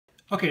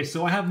Okay,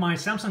 so I have my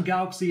Samsung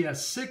Galaxy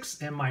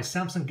S6 and my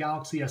Samsung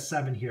Galaxy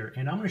S7 here,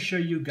 and I'm going to show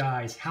you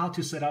guys how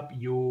to set up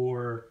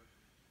your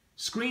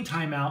screen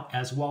timeout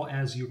as well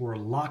as your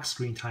lock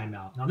screen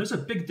timeout. Now, there's a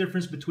big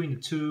difference between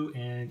the two,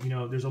 and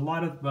there's a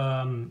lot of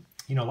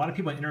a lot of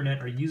people on the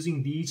internet are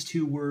using these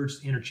two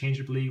words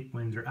interchangeably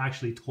when they're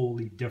actually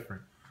totally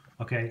different.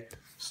 Okay,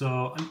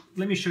 so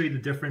let me show you the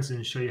difference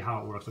and show you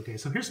how it works. Okay,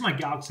 so here's my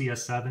Galaxy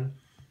S7.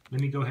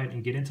 Let me go ahead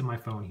and get into my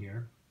phone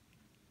here.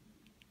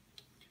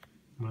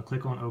 I'm going to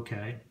click on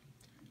OK.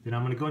 Then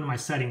I'm going to go into my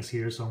settings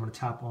here. So I'm going to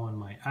tap on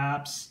my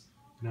apps.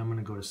 And I'm going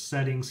to go to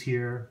settings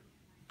here.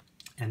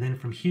 And then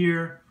from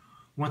here,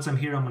 once I'm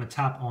here, I'm going to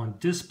tap on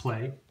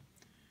display.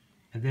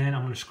 And then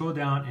I'm going to scroll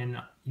down and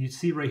you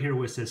see right here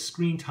where it says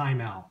screen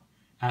timeout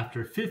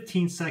after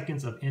 15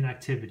 seconds of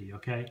inactivity.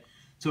 Okay.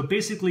 So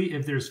basically,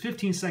 if there's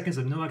 15 seconds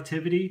of no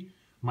activity,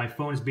 my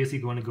phone is basically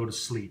going to go to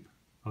sleep.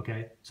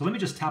 Okay. So let me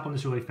just tap on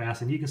this really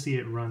fast and you can see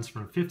it runs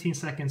from 15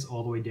 seconds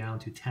all the way down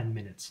to 10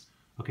 minutes.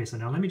 Okay, so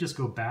now let me just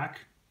go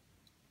back.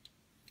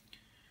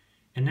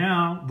 And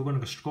now we're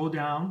going to scroll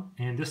down,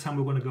 and this time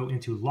we're going to go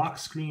into lock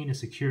screen and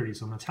security.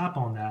 So I'm going to tap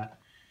on that.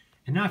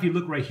 And now if you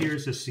look right here,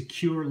 it says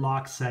secure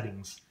lock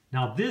settings.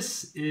 Now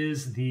this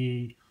is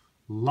the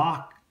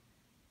lock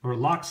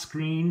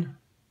screen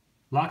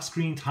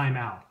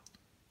timeout.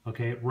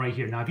 Okay, right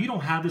here. Now if you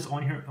don't have this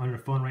on here on your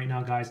phone right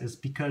now, guys, it's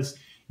because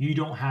you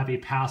don't have a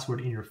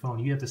password in your phone.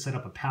 You have to set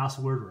up a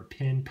password or a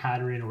PIN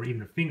pattern or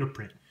even a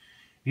fingerprint.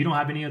 If you don't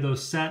have any of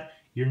those set,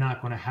 you're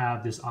not going to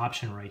have this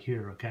option right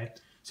here, okay?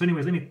 So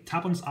anyways, let me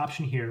tap on this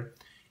option here,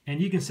 and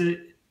you can see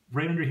it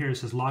right under here. It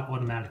says lock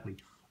automatically.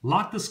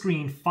 Lock the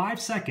screen 5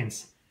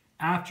 seconds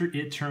after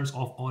it turns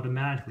off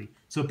automatically.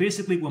 So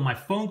basically, when my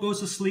phone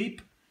goes to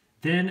sleep,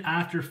 then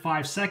after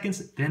 5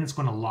 seconds, then it's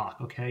going to lock,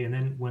 okay? And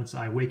then once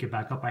I wake it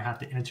back up, I have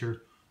to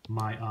enter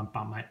my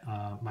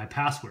my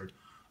password.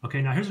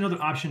 Okay, now here's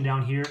another option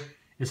down here.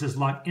 It says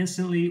lock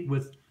instantly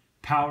with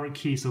power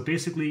key. So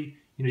basically,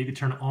 you can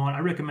turn it on. I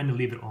recommend to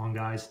leave it on,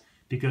 guys,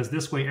 because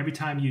this way, every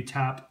time you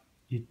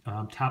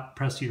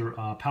press your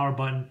power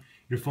button,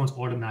 your phone's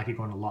automatically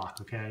going to lock,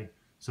 okay?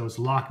 So it's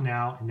locked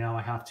now, and now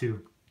I have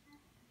to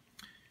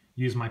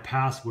use my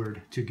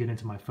password to get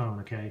into my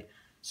phone, okay?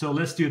 So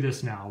let's do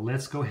this now.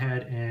 Let's go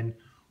ahead and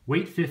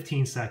wait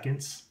 15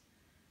 seconds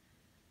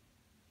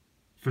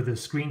for the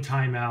screen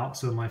timeout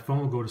so my phone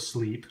will go to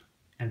sleep,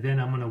 and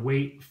then I'm going to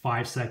wait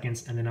 5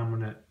 seconds, and then I'm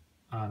going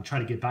to try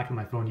to get back to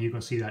my phone. You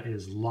can see that it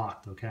is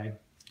locked, okay?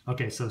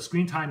 Okay, so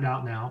screen timed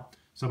out now.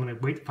 So I'm going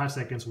to wait 5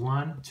 seconds.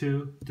 1,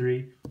 2,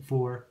 3,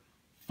 4,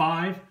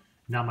 5.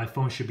 Now my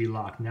phone should be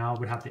locked. Now I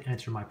would have to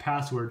enter my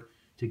password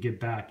to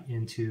get back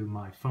into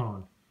my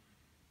phone,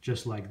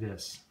 just like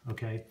this.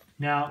 Okay.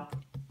 Now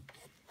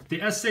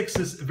the S6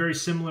 is very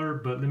similar,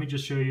 but let me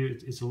just show you.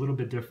 It's a little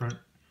bit different.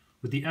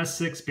 With the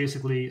S6,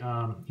 basically,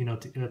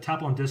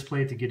 tap on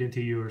display to get into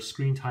your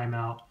screen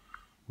timeout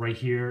right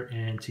here,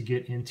 and to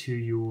get into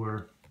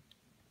your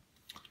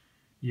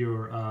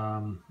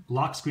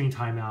lock screen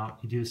timeout,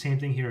 you do the same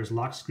thing here as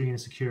lock screen and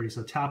security.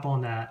 So tap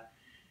on that,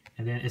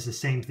 and then it's the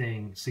same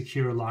thing,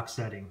 secure lock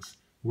settings,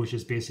 which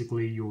is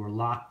basically your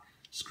lock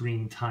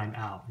screen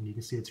timeout. And you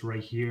can see it's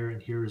right here,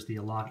 and here is the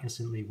lock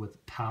instantly with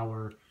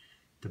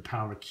the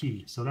power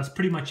key. So that's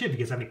pretty much it. If you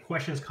guys have any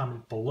questions,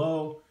 comment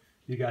below.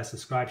 You guys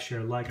subscribe,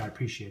 share, like. I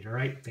appreciate it. All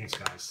right, thanks,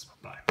 guys.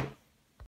 Bye.